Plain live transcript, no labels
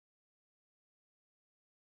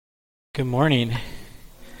Good morning.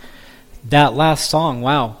 That last song,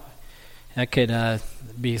 wow, that could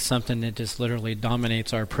be something that just literally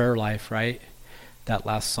dominates our prayer life, right? That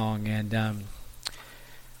last song, and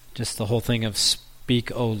just the whole thing of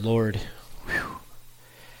 "Speak, O Lord." Whew.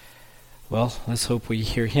 Well, let's hope we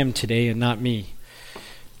hear Him today and not me.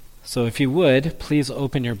 So if you would, please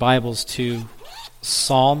open your Bibles to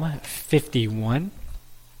Psalm 51.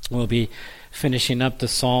 We'll be finishing up the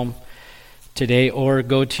Psalm today, or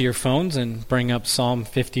go to your phones and bring up Psalm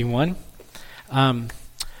 51. I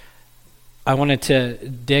wanted to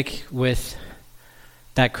dig with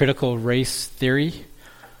that critical race theory.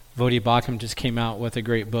 Vodi Bakum just came out with a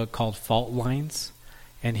great book called Fault Lines,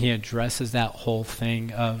 and he addresses that whole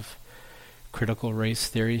thing of critical race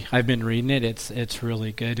theory. I've been reading it. It's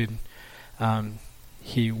really good, and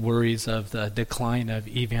he worries of the decline of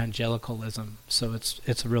evangelicalism. So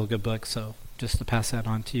it's a real good book. So just to pass that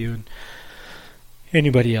on to you and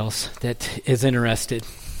anybody else that is interested.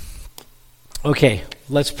 Okay,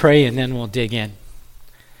 let's pray and then we'll dig in.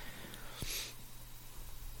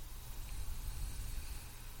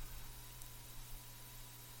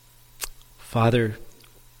 Father,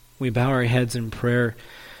 we bow our heads in prayer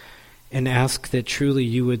and ask that truly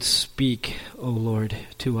you would speak, O Lord,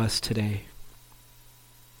 to us today.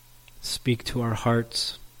 Speak to our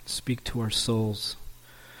hearts, speak to our souls.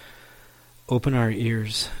 Open our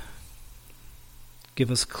ears. Give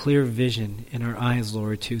us clear vision in our eyes,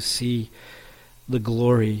 Lord, to see the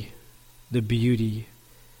glory, the beauty,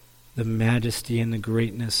 the majesty, and the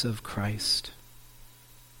greatness of Christ.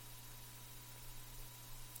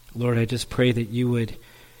 Lord, I just pray that you would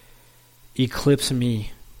eclipse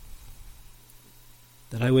me,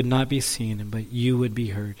 that I would not be seen, but you would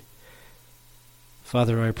be heard.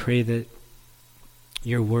 Father, I pray that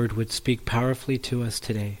your word would speak powerfully to us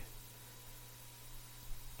today.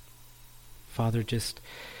 Father, just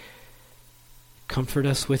comfort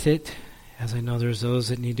us with it, as I know there's those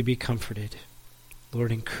that need to be comforted.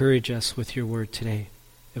 Lord, encourage us with your word today,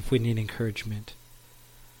 if we need encouragement.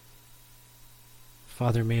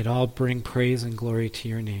 Father, may it all bring praise and glory to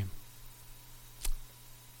your name.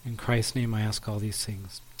 In Christ's name I ask all these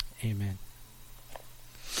things. Amen.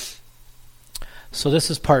 So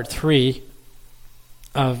this is part 3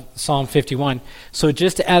 of Psalm 51. So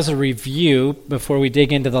just as a review, before we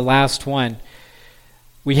dig into the last one,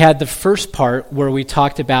 we had the first part where we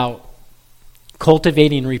talked about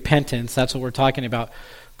cultivating repentance. That's what we're talking about.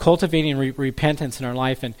 Cultivating repentance in our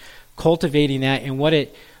life and cultivating that and what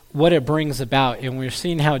it brings about. And we're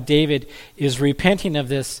seeing how David is repenting of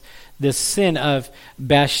this sin of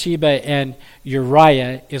Bathsheba and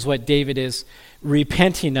Uriah is what David is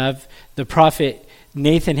repenting of. The prophet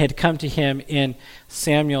Nathan had come to him in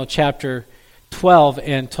Samuel chapter 12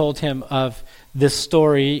 and told him of this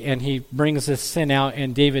story, and he brings this sin out,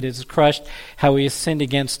 and David is crushed, how he has sinned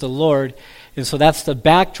against the Lord. And so that's the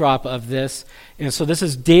backdrop of this. And so this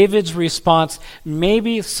is David's response.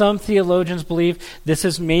 Maybe some theologians believe this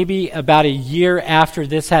is maybe about a year after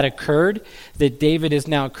this had occurred, that David is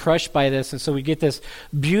now crushed by this. And so we get this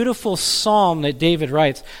beautiful psalm that David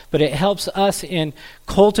writes, but it helps us in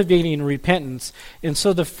cultivating repentance. And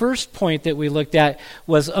so the first point that we looked at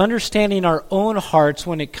was understanding our own hearts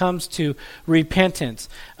when it comes to repentance,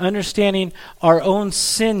 understanding our own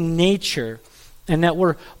sin nature, and that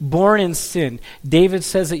we're born in sin. David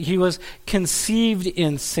says that he was conceived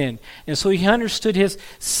in sin. And so he understood his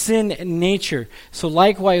sin nature. So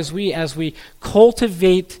likewise, as we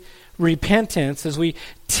cultivate repentance, as we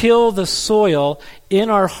till the soil in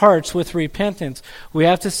our hearts with repentance, we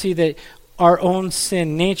have to see that our own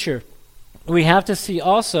sin nature. We have to see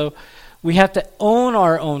also, we have to own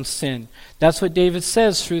our own sin. That's what David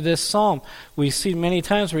says through this psalm. We see many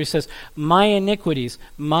times where he says, my iniquities,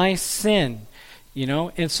 my sin. You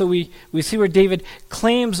know, and so we see where David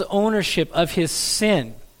claims ownership of his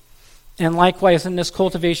sin. And likewise, in this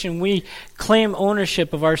cultivation, we claim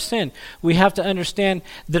ownership of our sin. We have to understand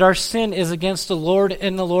that our sin is against the Lord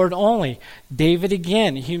and the Lord only. David,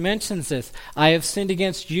 again, he mentions this. I have sinned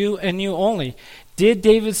against you and you only. Did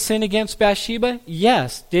David sin against Bathsheba?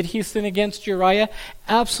 Yes. Did he sin against Uriah?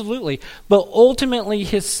 Absolutely. But ultimately,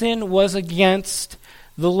 his sin was against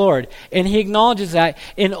the Lord. And he acknowledges that.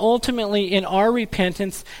 And ultimately, in our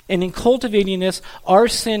repentance and in cultivating this, our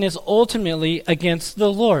sin is ultimately against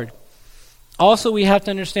the Lord. Also, we have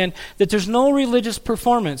to understand that there's no religious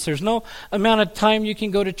performance. There's no amount of time you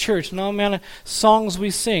can go to church, no amount of songs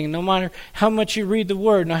we sing, no matter how much you read the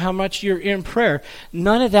Word, no how much you're in prayer.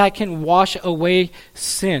 None of that can wash away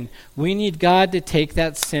sin. We need God to take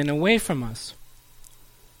that sin away from us.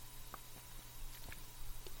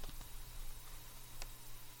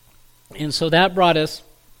 And so that brought us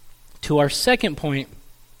to our second point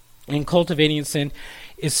in cultivating sin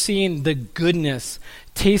is seeing the goodness,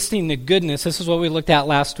 tasting the goodness. This is what we looked at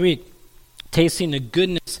last week. Tasting the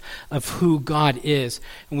goodness of who God is.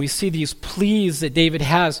 And we see these pleas that David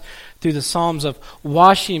has through the Psalms of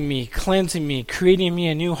washing me, cleansing me, creating me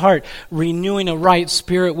a new heart, renewing a right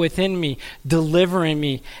spirit within me, delivering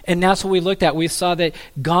me. And that's what we looked at. We saw that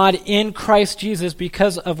God in Christ Jesus,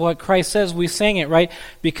 because of what Christ says, we sang it, right?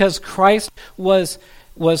 Because Christ was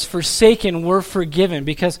forsaken, we're forgiven.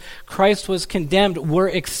 Because Christ was condemned, we're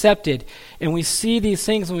accepted. And we see these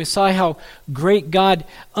things, and we saw how great God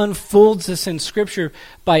unfolds this in Scripture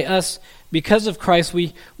by us. Because of Christ,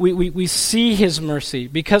 we see His mercy.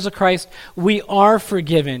 Because of Christ, we are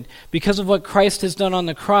forgiven. Because of what Christ has done on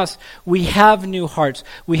the cross, we have new hearts.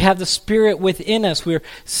 We have the Spirit within us. We're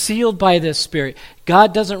sealed by this Spirit.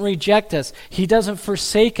 God doesn't reject us. He doesn't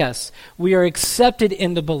forsake us. We are accepted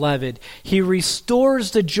in the Beloved. He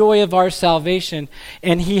restores the joy of our salvation,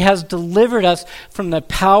 and He has delivered us from the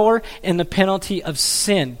power and the penalty of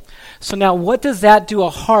sin. So now what does that do a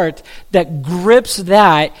heart that grips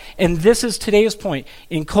that? And this is today's point.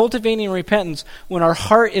 In cultivating repentance, when our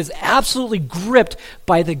heart is absolutely gripped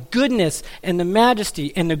by the goodness and the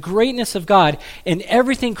majesty and the greatness of God and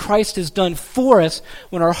everything Christ has done for us,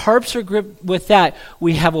 when our hearts are gripped with that,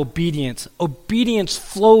 we have obedience. Obedience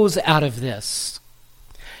flows out of this.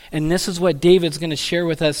 And this is what David's going to share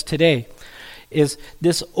with us today. Is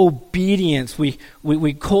this obedience. We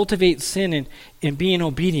cultivate sin in being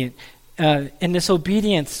obedient. And this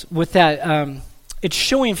obedience with that, it's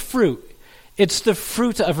showing fruit. It's the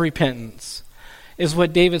fruit of repentance is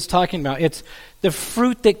what David's talking about. It's the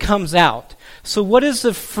fruit that comes out. So what is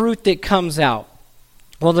the fruit that comes out?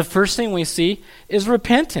 Well, the first thing we see is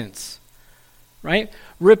repentance, right?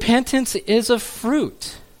 Repentance is a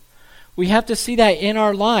fruit. We have to see that in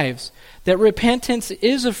our lives, that repentance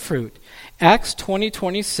is a fruit. Acts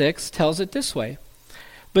 20:26 tells it this way.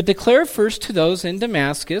 But declare first to those in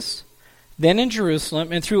Damascus, then in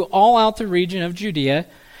Jerusalem, and through all out the region of Judea,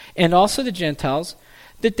 and also the Gentiles,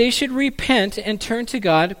 that they should repent and turn to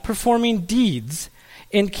God, performing deeds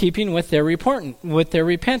in keeping with their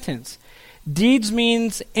repentance. Deeds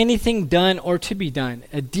means anything done or to be done.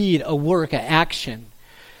 A deed, a work, an action.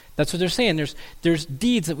 That's what they're saying. There's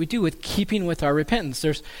deeds that we do with keeping with our repentance.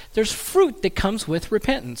 There's fruit that comes with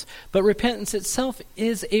repentance. But repentance itself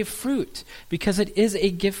is a fruit because it is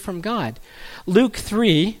a gift from God. Luke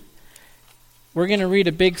 3, we're going to read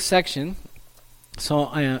a big section. So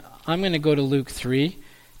I'm going to go to Luke 3,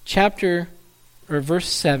 verse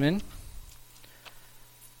 7.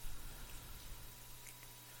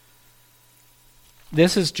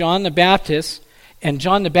 This is John the Baptist. And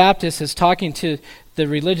John the Baptist is talking to the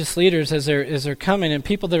religious leaders as they're coming, and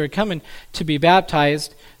people that are coming to be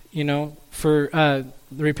baptized, for the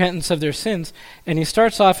repentance of their sins. And he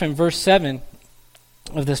starts off in verse 7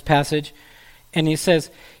 of this passage, and he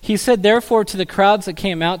said, therefore to the crowds that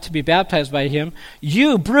came out to be baptized by him,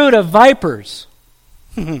 you brood of vipers.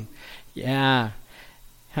 Yeah.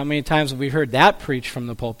 How many times have we heard that preached from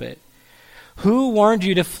the pulpit? Who warned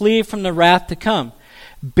you to flee from the wrath to come?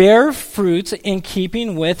 Bear fruits in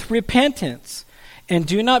keeping with repentance. And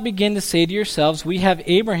do not begin to say to yourselves, we have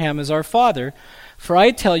Abraham as our father. For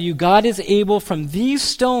I tell you, God is able from these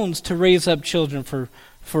stones to raise up children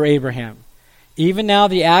for Abraham. Even now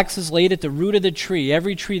the axe is laid at the root of the tree.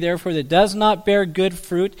 Every tree, therefore, that does not bear good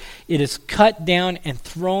fruit, it is cut down and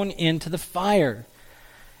thrown into the fire.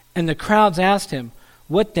 And the crowds asked him,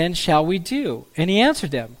 what then shall we do? And he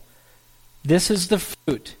answered them, this is the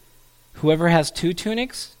fruit. Whoever has 2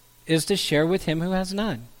 tunics is to share with him who has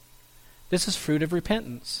none. This is fruit of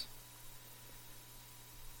repentance.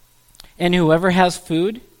 And whoever has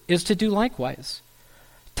food is to do likewise.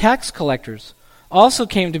 Tax collectors also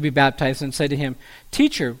came to be baptized and said to him,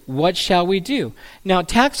 Teacher, what shall we do? Now,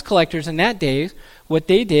 tax collectors in that day, what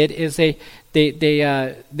they did is they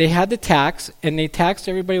had the tax, and they taxed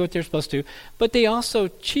everybody what they're supposed to, but they also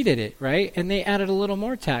cheated it, right? And they added a little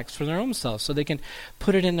more tax for their own selves, so they can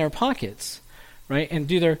put it in their pockets, right? And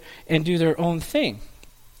do their own thing.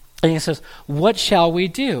 And he says, "What shall we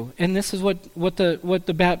do?" And this is what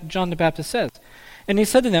John the Baptist says. And he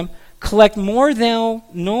said to them, "Collect no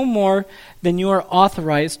more than you are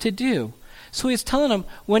authorized to do." So he's telling them,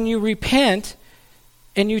 when you repent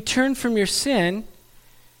and you turn from your sin,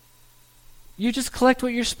 you just collect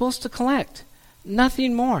what you're supposed to collect.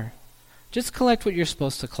 Nothing more. Just collect what you're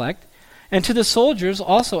supposed to collect. And to the soldiers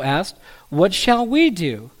also asked, "What shall we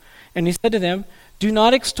do?" And he said to them, "Do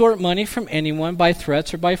not extort money from anyone by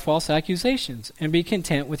threats or by false accusations, and be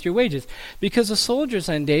content with your wages." Because the soldiers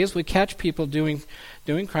in days would catch people doing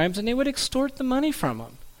crimes, and they would extort the money from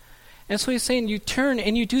them. And so he's saying you turn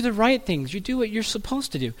and you do the right things. You do what you're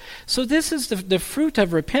supposed to do. So this is the fruit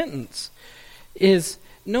of repentance, is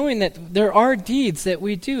knowing that there are deeds that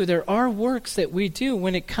we do, there are works that we do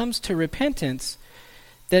when it comes to repentance,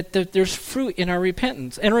 that there's fruit in our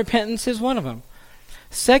repentance. And repentance is one of them.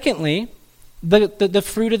 Secondly, the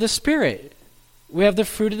fruit of the Spirit. We have the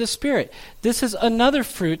fruit of the Spirit. This is another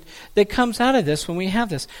fruit that comes out of this when we have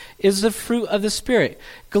this, is the fruit of the Spirit.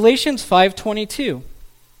 Galatians 5:22.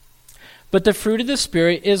 But the fruit of the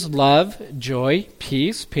Spirit is love, joy,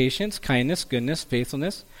 peace, patience, kindness, goodness,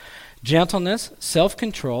 faithfulness, gentleness,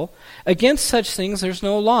 self-control. Against such things there's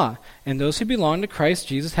no law. And those who belong to Christ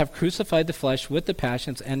Jesus have crucified the flesh with the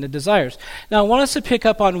passions and the desires. Now I want us to pick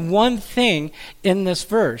up on one thing in this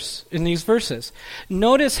verse, in these verses.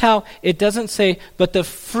 Notice how it doesn't say, but the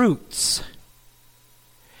fruits.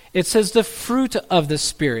 It says the fruit of the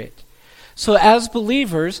Spirit. So as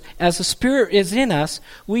believers, as the Spirit is in us,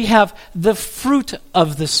 we have the fruit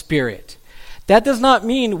of the Spirit. That does not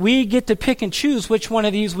mean we get to pick and choose which one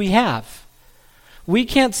of these we have. We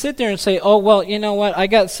can't sit there and say, oh, well, you know what, I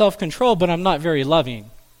got self-control, but I'm not very loving.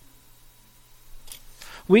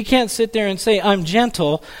 We can't sit there and say, I'm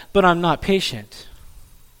gentle, but I'm not patient.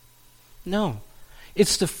 No.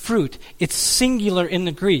 It's the fruit. It's singular in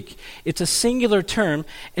the Greek. It's a singular term,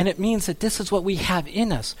 and it means that this is what we have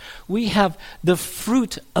in us. We have the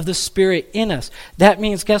fruit of the Spirit in us. That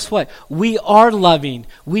means, guess what? We are loving.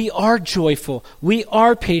 We are joyful. We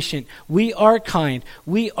are patient. We are kind.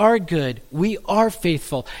 We are good. We are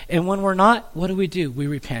faithful. And when we're not, what do? We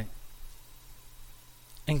repent.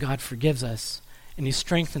 And God forgives us, and He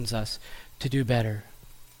strengthens us to do better.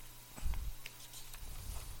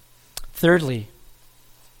 Thirdly,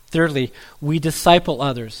 we disciple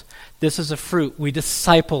others. This is a fruit. We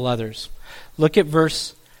disciple others. Look at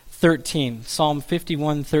verse 13, Psalm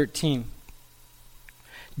 51:13.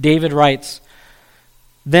 David writes,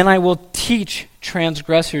 "Then I will teach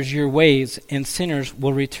transgressors your ways, and sinners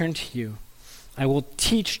will return to you." I will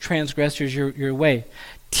teach transgressors your way.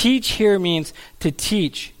 Teach here means to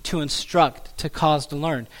teach, to instruct, to cause to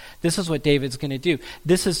learn. This is what David's going to do.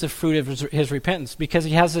 This is the fruit of his repentance, because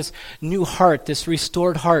he has this new heart, this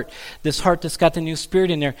restored heart, this heart that's got the new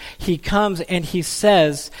Spirit in there. He comes and he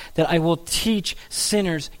says that I will teach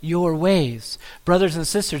sinners your ways. Brothers and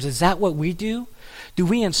sisters, is that what we do? Do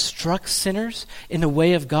we instruct sinners in the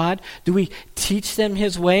way of God? Do we teach them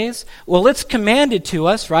His ways? Well, it's commanded to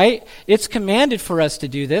us, right? It's commanded for us to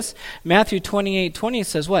do this. Matthew 28:20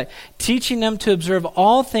 says what? Teaching them to observe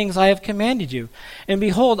all things I have commanded you. And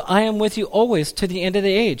behold, I am with you always to the end of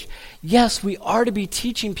the age. Yes, we are to be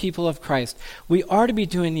teaching people of Christ. We are to be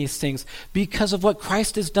doing these things because of what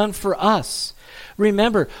Christ has done for us.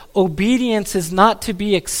 Remember, obedience is not to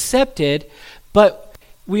be accepted, but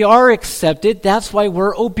we are accepted. That's why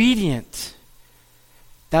we're obedient.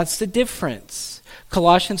 That's the difference.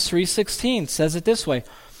 Colossians 3:16 says it this way: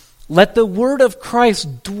 "Let the word of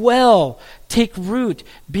Christ dwell, take root,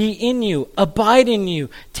 be in you, abide in you,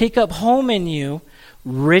 take up home in you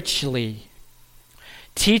richly,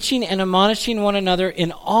 teaching and admonishing one another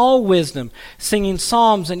in all wisdom, singing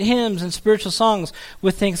psalms and hymns and spiritual songs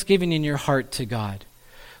with thanksgiving in your heart to God."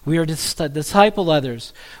 We are to disciple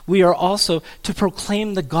others. We are also to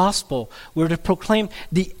proclaim the gospel. We're to proclaim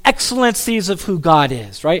the excellencies of who God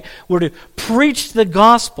is, right? We're to preach the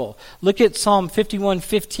gospel. Look at Psalm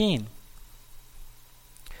 51:15.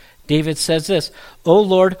 David says this, "O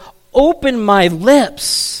Lord, open my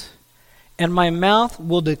lips, and my mouth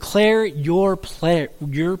will declare your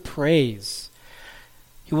praise."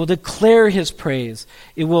 He will declare His praise.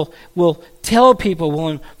 It will tell people, will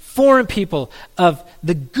inform people of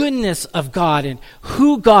the goodness of God and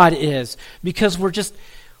who God is, because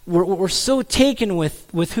we're so taken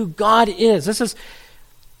with who God is.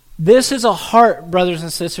 This is a heart, brothers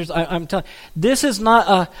and sisters. I'm telling you, this is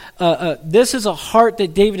not this is a heart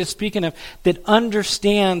that David is speaking of, that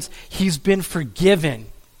understands he's been forgiven,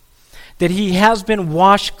 that he has been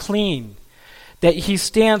washed clean, that he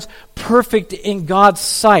stands perfect in God's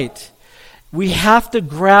sight. We have to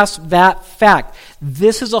grasp that fact.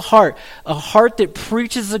 This is a heart that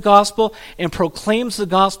preaches the gospel and proclaims the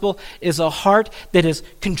gospel, is a heart that is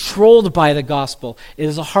controlled by the gospel. It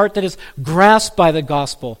is a heart that is grasped by the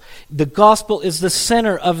gospel. The gospel is the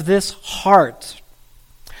center of this heart.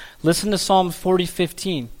 Listen to Psalm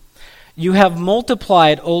 40:15. "You have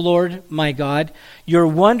multiplied, O Lord my God, your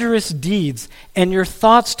wondrous deeds and your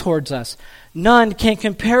thoughts towards us. None can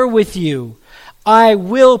compare with you. I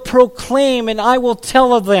will proclaim and I will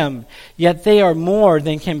tell of them, yet they are more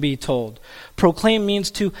than can be told." Proclaim means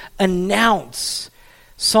to announce.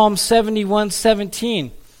 Psalm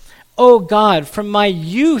 71:17. O God, from my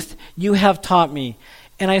youth you have taught me,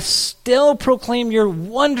 and I still proclaim your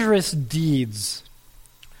wondrous deeds.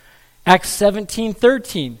 Acts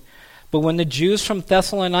 17:13. But when the Jews from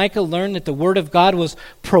Thessalonica learned that the word of God was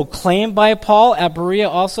proclaimed by Paul at Berea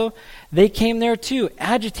also, they came there too,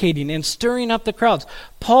 agitating and stirring up the crowds.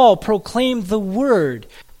 Paul proclaimed the word.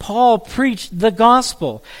 Paul preached the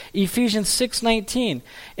gospel. Ephesians 6:19.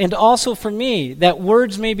 And also for me, that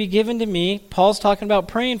words may be given to me, Paul's talking about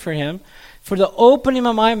praying for him, for the opening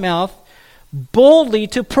of my mouth, boldly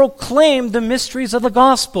to proclaim the mysteries of the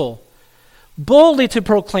gospel. Boldly to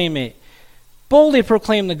proclaim it. Boldly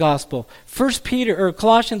proclaim the gospel.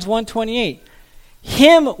 Colossians 1:28.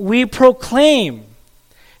 Him we proclaim.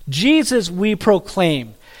 Jesus we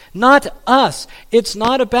proclaim. Not us. It's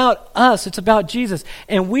not about us. It's about Jesus.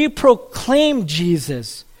 And we proclaim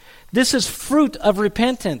Jesus. This is fruit of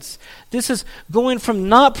repentance. This is going from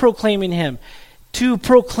not proclaiming him to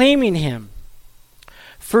proclaiming him.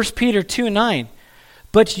 1 Peter 2:9.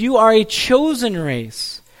 But you are a chosen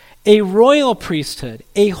race, a royal priesthood,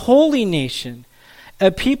 a holy nation,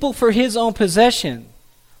 a people for his own possession.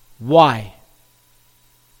 Why?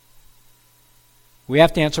 We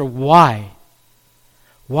have to answer why.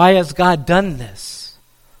 Why has God done this?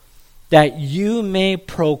 That you may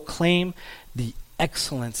proclaim the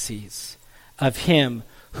excellencies of him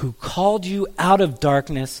who called you out of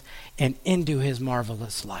darkness and into his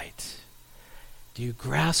marvelous light. Do you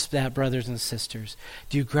grasp that, brothers and sisters?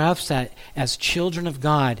 Do you grasp that as children of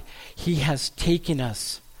God, he has taken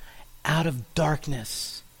us out of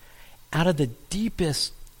darkness, out of the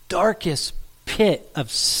deepest, darkest pit of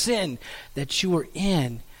sin that you were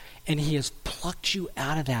in, and he has plucked you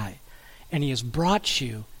out of that, and he has brought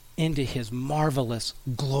you into his marvelous,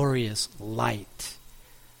 glorious light.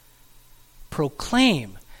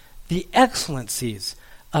 Proclaim the excellencies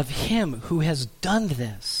of him who has done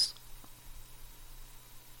this.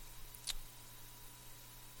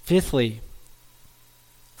 Fifthly,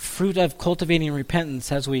 fruit of cultivating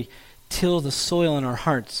repentance, as we till the soil in our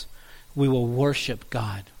hearts, we will worship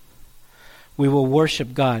God. We will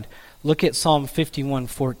worship God. Look at Psalm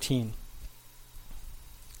 51:14.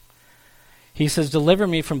 He says, deliver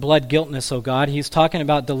me from blood guiltness, O God. He's talking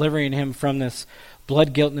about delivering him from this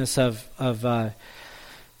blood guiltness of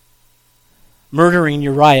murdering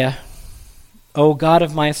Uriah. O God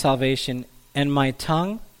of my salvation, and my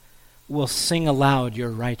tongue will sing aloud your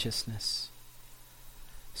righteousness.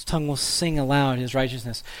 His tongue will sing aloud his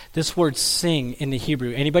righteousness. This word sing in the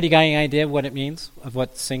Hebrew, anybody got any idea what it means, of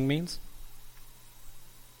what sing means?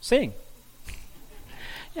 Sing.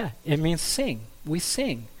 Yeah, it means sing. We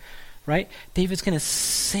sing, right? David's going to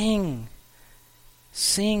sing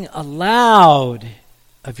aloud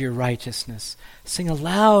of your righteousness. Sing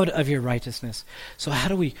aloud of your righteousness. So how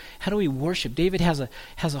do we worship? David has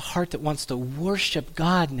a heart that wants to worship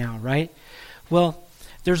God now, right? Well,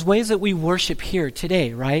 there's ways that we worship here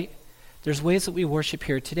today, right? There's ways that we worship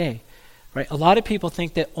here today, right? A lot of people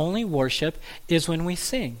think that only worship is when we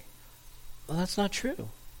sing. Well, that's not true.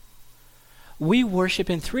 We worship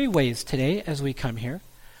in three ways today as we come here.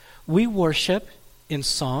 We worship in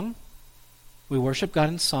song. We worship God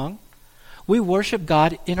in song. We worship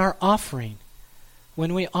God in our offering.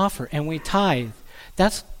 When we offer and we tithe,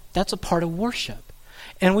 that's a part of worship.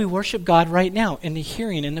 And we worship God right now in the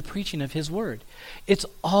hearing and the preaching of his word. It's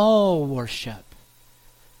all worship.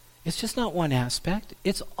 It's just not one aspect.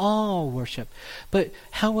 It's all worship. But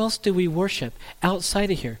how else do we worship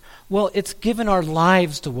outside of here? Well, it's given our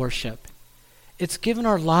lives to worship. It's given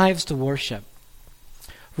our lives to worship.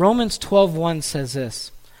 Romans 12:1 says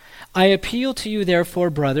this, I appeal to you, therefore,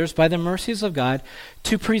 brothers, by the mercies of God,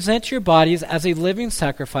 to present your bodies as a living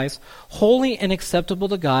sacrifice, holy and acceptable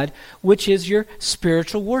to God, which is your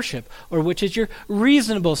spiritual worship, or which is your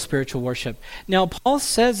reasonable spiritual worship. Now, Paul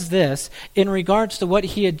says this in regards to what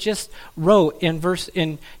he had just wrote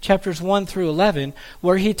in chapters 1 through 11,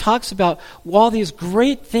 where he talks about all these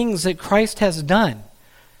great things that Christ has done,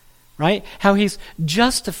 right? How he's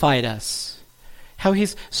justified us. How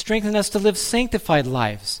he's strengthened us to live sanctified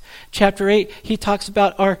lives. Chapter 8, he talks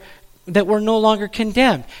about that we're no longer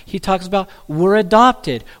condemned. He talks about we're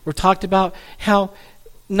adopted. We're talked about how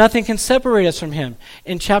nothing can separate us from him.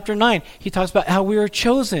 In chapter 9, he talks about how we are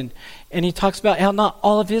chosen. And he talks about how not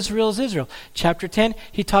all of Israel is Israel. Chapter 10,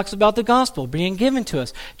 he talks about the gospel being given to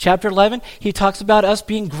us. Chapter 11, he talks about us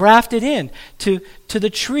being grafted in to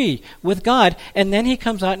the tree with God. And then he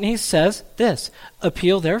comes out and he says this,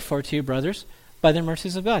 appeal therefore to you, brothers, by the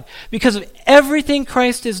mercies of God. Because of everything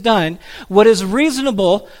Christ has done, what is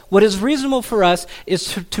reasonable for us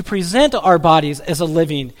is to present our bodies as a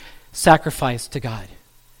living sacrifice to God.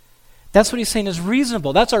 That's what he's saying is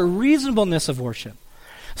reasonable. That's our reasonableness of worship.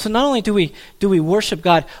 So not only do we worship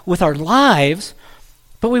God with our lives,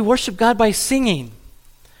 but we worship God by singing.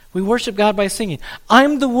 We worship God by singing.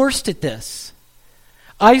 I'm the worst at this.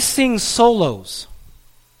 I sing solos.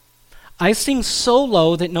 I sing so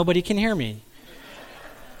low that nobody can hear me.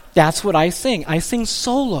 That's what I sing. I sing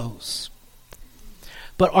solos.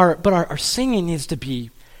 But our singing needs to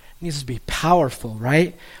be powerful,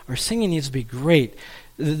 right? Our singing needs to be great.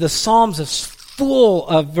 The Psalms is full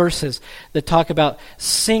of verses that talk about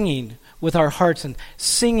singing with our hearts and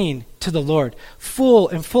singing to the Lord. Full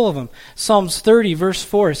of them. Psalms 30 verse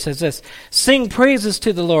 4 says this, "Sing praises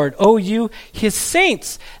to the Lord, O you, his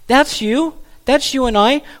saints." That's you. That's you and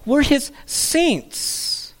I. We're his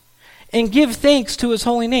saints. "And give thanks to his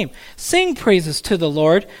holy name." Sing praises to the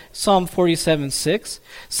Lord. Psalm 47:6.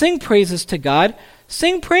 Sing praises to God.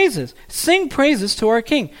 Sing praises. Sing praises to our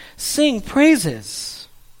King. Sing praises.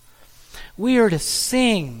 We are to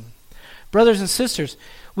sing. Brothers and sisters,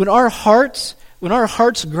 when our hearts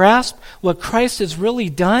grasp what Christ has really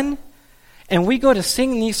done, and we go to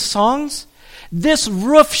sing these songs, this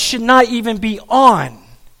roof should not even be on.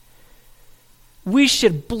 We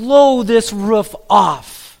should blow this roof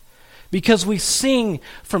off because we sing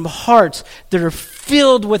from hearts that are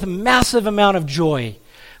filled with a massive amount of joy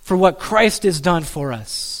for what Christ has done for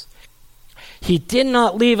us. He did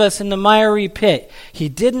not leave us in the miry pit. He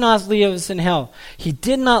did not leave us in hell. He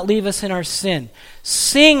did not leave us in our sin.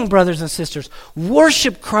 Sing, brothers and sisters.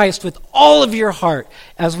 Worship Christ with all of your heart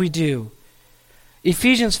as we do.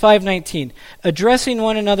 Ephesians 5:19, addressing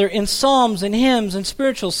one another in psalms and hymns and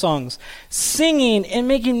spiritual songs, singing and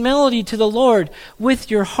making melody to the Lord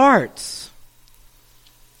with your hearts.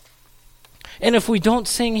 And if we don't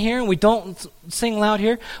sing here and we don't sing loud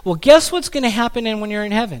here, well, guess what's going to happen when you're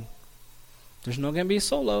in heaven? There's no going to be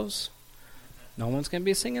solos. No one's going to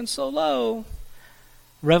be singing solo.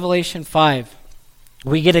 Revelation 5.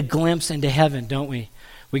 We get a glimpse into heaven, don't we?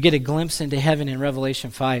 We get a glimpse into heaven in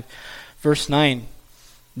Revelation 5. Verse 9,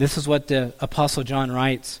 this is what the Apostle John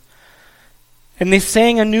writes. "And they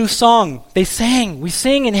sang a new song." We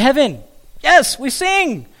sing in heaven. Yes, we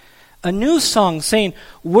sing a new song, saying,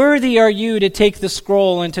 "Worthy are you to take the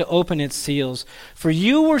scroll and to open its seals. For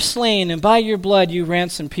you were slain, and by your blood you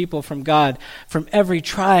ransomed people from God, from every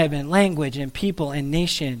tribe and language and people and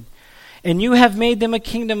nation. And you have made them a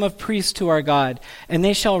kingdom of priests to our God, and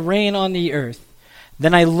they shall reign on the earth."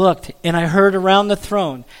 Then I looked, and I heard around the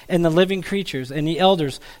throne and the living creatures and the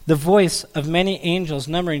elders the voice of many angels,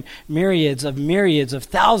 numbering myriads of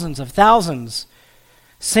thousands,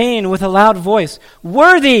 saying with a loud voice,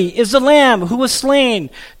 "Worthy is the Lamb who was slain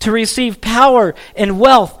to receive power and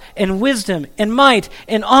wealth and wisdom and might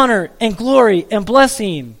and honor and glory and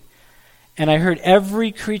blessing." And I heard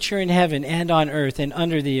every creature in heaven and on earth and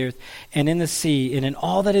under the earth and in the sea and in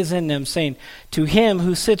all that is in them, saying, "To him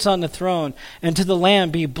who sits on the throne and to the Lamb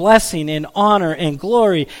be blessing and honor and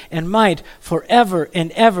glory and might forever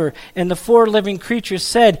and ever." And the four living creatures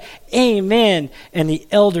said, "Amen." And the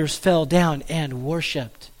elders fell down and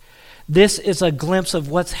worshipped. This is a glimpse of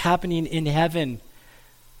what's happening in heaven.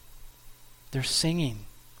 They're singing.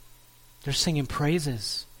 They're singing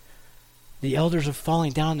praises. The elders are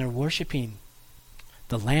falling down. They're worshiping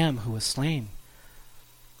the Lamb who was slain.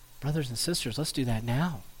 Brothers and sisters, let's do that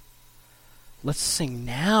now. Let's sing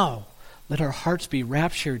now. Let our hearts be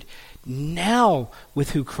raptured now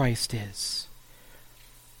with who Christ is.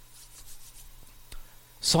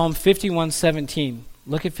 Psalm 51:17.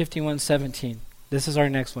 Look at 51:17. This is our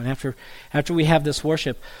next one. After we have this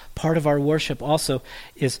worship, part of our worship also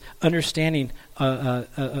is understanding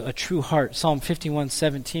a true heart. Psalm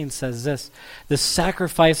 51:17 says this: the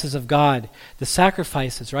sacrifices of God, the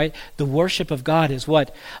sacrifices, right? The worship of God is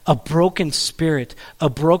what? A broken spirit, a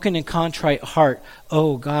broken and contrite heart.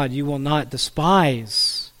 Oh God, you will not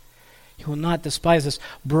despise. You will not despise this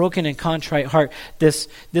broken and contrite heart. This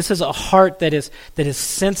is a heart that is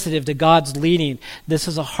sensitive to God's leading. This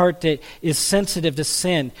is a heart that is sensitive to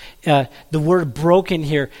sin. The word broken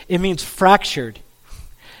here, it means fractured.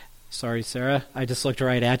 Sorry, Sarah, I just looked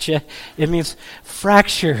right at you. It means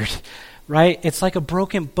fractured, right? It's like a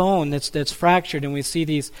broken bone that's fractured, and we see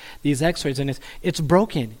these x-rays, and it's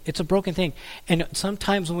broken. It's a broken thing. And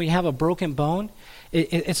sometimes when we have a broken bone,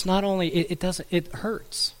 it's not only, it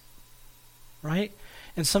hurts. Right?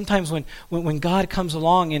 And sometimes when God comes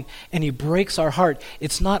along and he breaks our heart,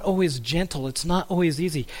 it's not always gentle. It's not always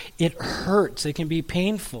easy. It hurts. It can be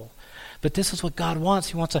painful. But this is what God wants.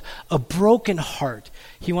 He wants a broken heart.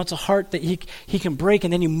 He wants a heart that he can break,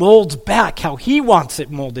 and then he molds back how he wants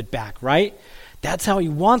it molded back, right? That's how he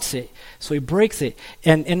wants it. So he breaks it.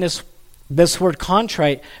 And in this This word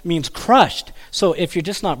contrite means crushed. So if you're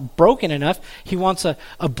just not broken enough, he wants a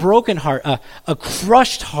broken heart, a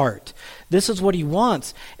crushed heart. This is what he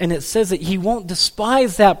wants. And it says that he won't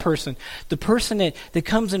despise that person. The person that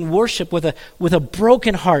comes in worship with a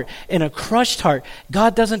broken heart and a crushed heart,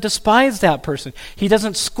 God doesn't despise that person. He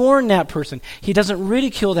doesn't scorn that person. He doesn't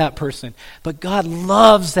ridicule that person. But God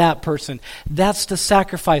loves that person. That's the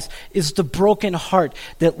sacrifice, is the broken heart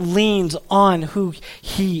that leans on who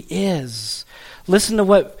he is. Listen to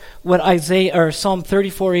what Isaiah or Psalm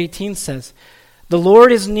 34:18 says. The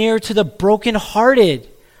Lord is near to the brokenhearted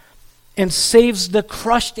and saves the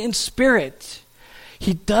crushed in spirit.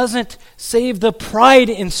 He doesn't save the pride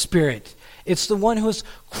in spirit. It's the one who is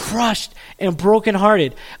crushed and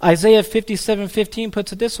brokenhearted. Isaiah 57:15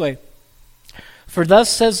 puts it this way. For thus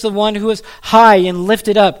says the one who is high and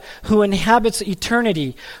lifted up, who inhabits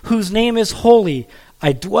eternity, whose name is holy.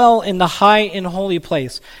 I dwell in the high and holy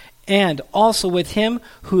place, and also with him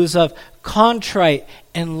who is of contrite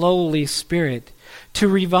and lowly spirit, to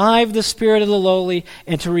revive the spirit of the lowly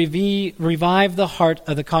and to revive the heart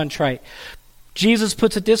of the contrite. Jesus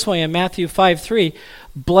puts it this way in Matthew 5:3,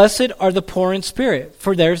 blessed are the poor in spirit,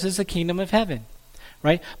 for theirs is the kingdom of heaven.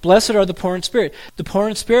 Right? Blessed are the poor in spirit. The poor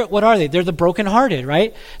in spirit, what are they? They're the brokenhearted,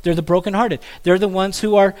 right? They're the brokenhearted. They're the ones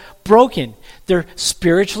who are broken. They're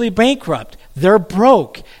spiritually bankrupt. They're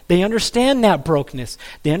broke. They understand that brokenness.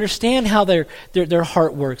 They understand how their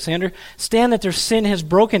heart works. They understand that their sin has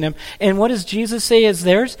broken them. And what does Jesus say is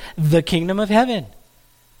theirs? The kingdom of heaven.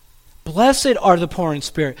 Blessed are the poor in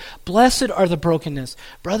spirit. Blessed are the brokenness.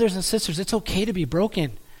 Brothers and sisters, it's okay to be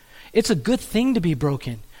broken. It's a good thing to be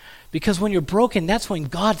broken. Because when you're broken, that's when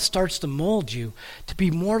God starts to mold you to be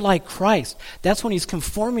more like Christ. That's when he's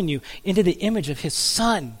conforming you into the image of his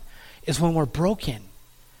Son, is when we're broken.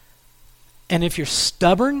 And if you're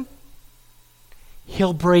stubborn,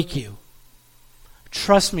 he'll break you.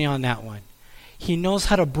 Trust me on that one. He knows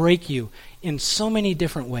how to break you in so many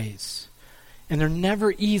different ways. And they're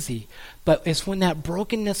never easy. But it's when that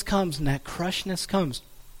brokenness comes and that crushedness comes,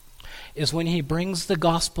 is when he brings the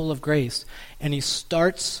gospel of grace and he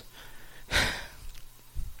starts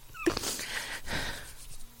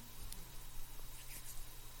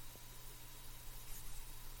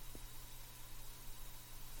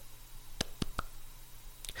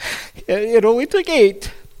it only took 8.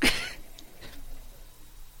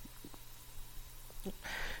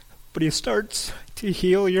 But he starts to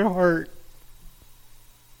heal your heart.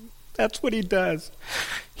 That's what he does.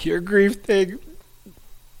 Your grief thing,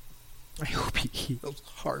 I hope he heals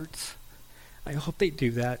hearts. I hope they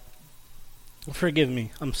do that. Forgive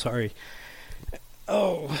me. I'm sorry.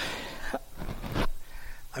 Oh,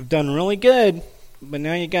 I've done really good, but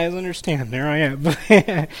now you guys understand. There I am. But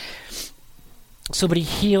he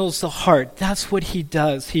heals the heart. That's what he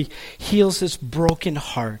does. He heals this broken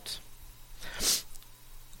heart.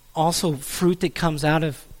 Also, fruit that comes out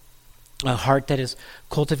of a heart that is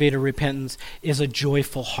cultivated repentance is a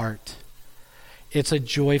joyful heart. It's a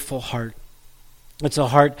joyful heart. It's a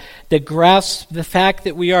heart that grasps the fact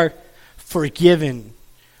that we are forgiven.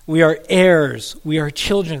 We are heirs. We are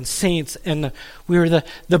children, saints, and we are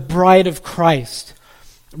the bride of Christ.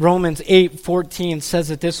 Romans 8:14 says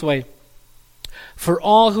it this way. For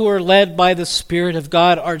all who are led by the Spirit of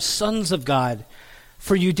God are sons of God.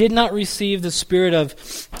 For you did not receive the spirit of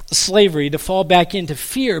slavery to fall back into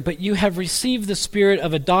fear, but you have received the spirit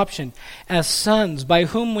of adoption as sons, by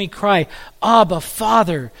whom we cry, Abba,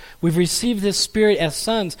 Father. We've received this spirit as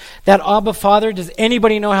sons. That Abba, Father, does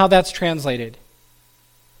anybody know how that's translated?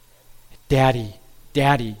 Daddy.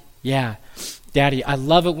 Daddy. Yeah. Daddy. I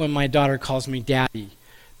love it when my daughter calls me daddy,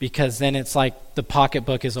 because then it's like the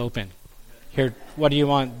pocketbook is open. Here, what do you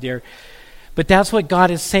want, dear? But that's what God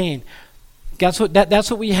is saying. That's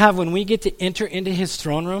what we have when we get to enter into his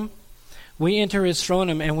throne room. We enter his throne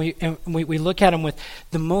room and we look at him with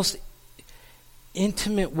the most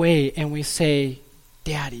intimate way and we say,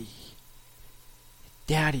 Daddy,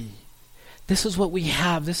 Daddy. This is what we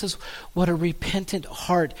have. This is what a repentant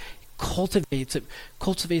heart cultivates. It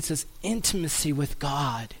cultivates this intimacy with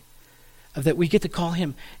God, of that we get to call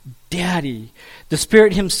him Daddy. The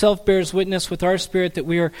Spirit himself bears witness with our spirit that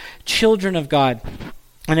we are children of God.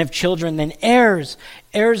 And if children, then heirs,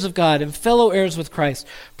 heirs of God and fellow heirs with Christ,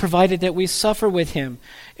 provided that we suffer with him,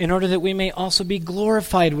 in order that we may also be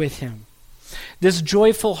glorified with him. This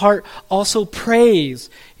joyful heart also prays.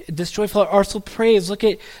 Look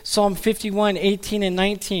at Psalm 51, 18 and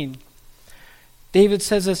 19. David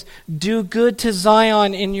says this, do good to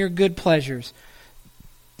Zion in your good pleasures.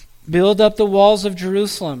 Build up the walls of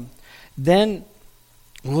Jerusalem. Then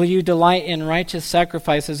Will you delight in righteous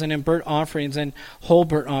sacrifices and in burnt offerings and whole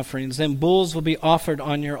burnt offerings? Then bulls will be offered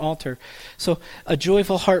on your altar. So a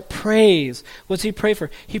joyful heart prays. What's he pray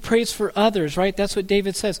for? He prays for others, right? That's what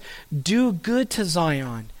David says. Do good to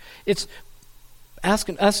Zion. It's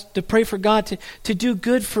asking us to pray for God to do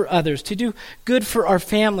good for others, to do good for our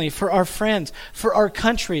family, for our friends, for our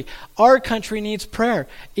country. Our country needs prayer.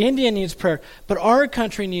 India needs prayer, but our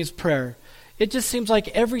country needs prayer. It just seems like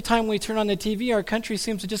every time we turn on the TV, our country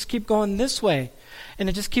seems to just keep going this way. And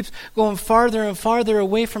it just keeps going farther and farther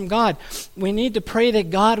away from God. We need to pray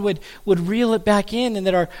that God would reel it back in, and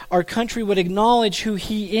that our country would acknowledge who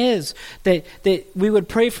He is. That we would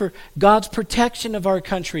pray for God's protection of our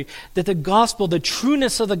country. That the gospel, the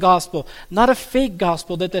trueness of the gospel, not a fake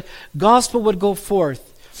gospel, that the gospel would go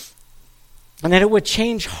forth. And that it would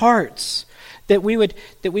change hearts. That we would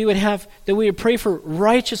pray for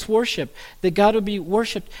righteous worship, that God would be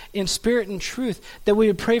worshipped in spirit and truth, that we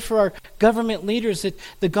would pray for our government leaders, that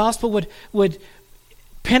the gospel would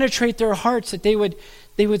penetrate their hearts, that they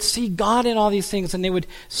would see God in all these things, and they would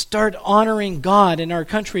start honoring God, and our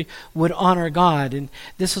country would honor God. And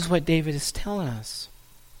this is what David is telling us.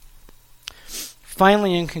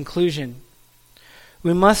 Finally, in conclusion,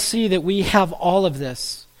 we must see that we have all of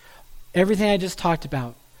this, everything I just talked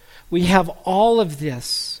about. We have all of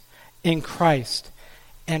this in Christ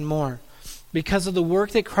and more. Because of the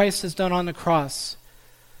work that Christ has done on the cross,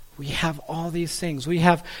 we have all these things. We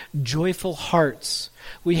have joyful hearts.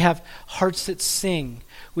 We have hearts that sing.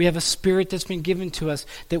 We have a spirit that's been given to us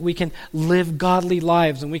that we can live godly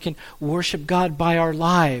lives, and we can worship God by our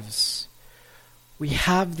lives. We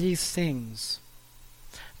have these things.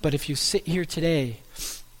 But if you sit here today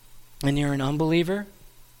and you're an unbeliever,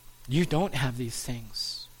 you don't have these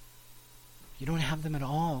things. You don't have them at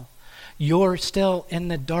all. You're still in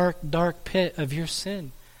the dark, dark pit of your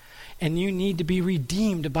sin. And you need to be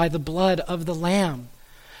redeemed by the blood of the Lamb.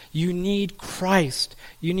 You need Christ.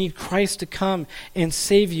 You need Christ to come and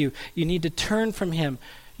save you. You need to turn from Him.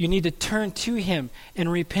 You need to turn to Him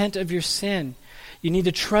and repent of your sin. You need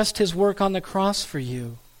to trust His work on the cross for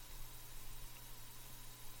you.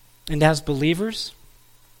 And as believers,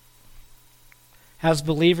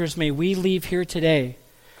 may we leave here today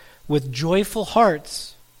with joyful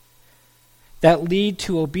hearts that lead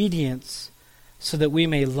to obedience, so that we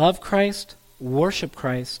may love Christ, worship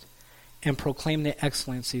Christ, and proclaim the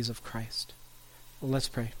excellencies of Christ. Well, let's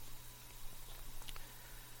pray.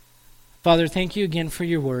 Father, thank you again for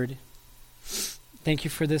your word. Thank you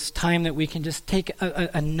for this time that we can just take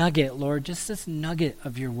a nugget, Lord, just this nugget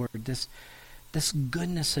of your word, this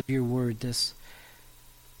goodness of your word, this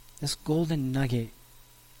golden nugget,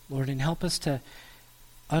 Lord, and help us to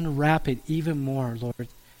unwrap it even more, Lord.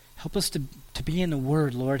 Help us to be in the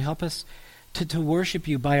Word, Lord. Help us to worship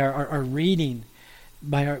you by our reading,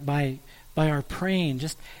 by our praying,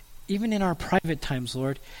 just even in our private times,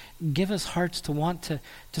 Lord. Give us hearts to want to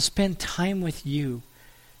spend time with you,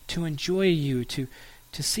 to enjoy you, to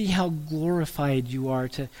see how glorified you are,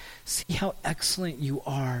 to see how excellent you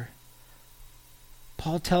are.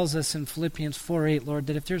 Paul tells us in Philippians 4:8, Lord,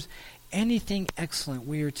 that if there's anything excellent,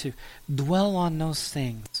 we are to dwell on those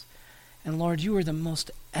things. And Lord, you are the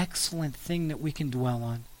most excellent thing that we can dwell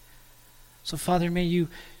on. So Father, may you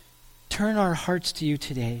turn our hearts to you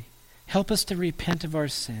today. Help us to repent of our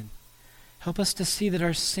sin. Help us to see that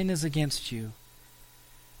our sin is against you.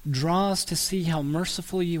 Draw us to see how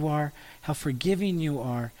merciful you are, how forgiving you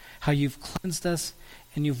are, how you've cleansed us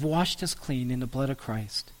and you've washed us clean in the blood of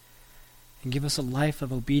Christ. And give us a life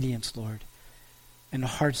of obedience, Lord, and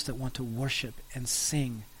hearts that want to worship and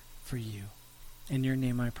sing for you. In your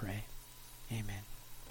name I pray. Amen.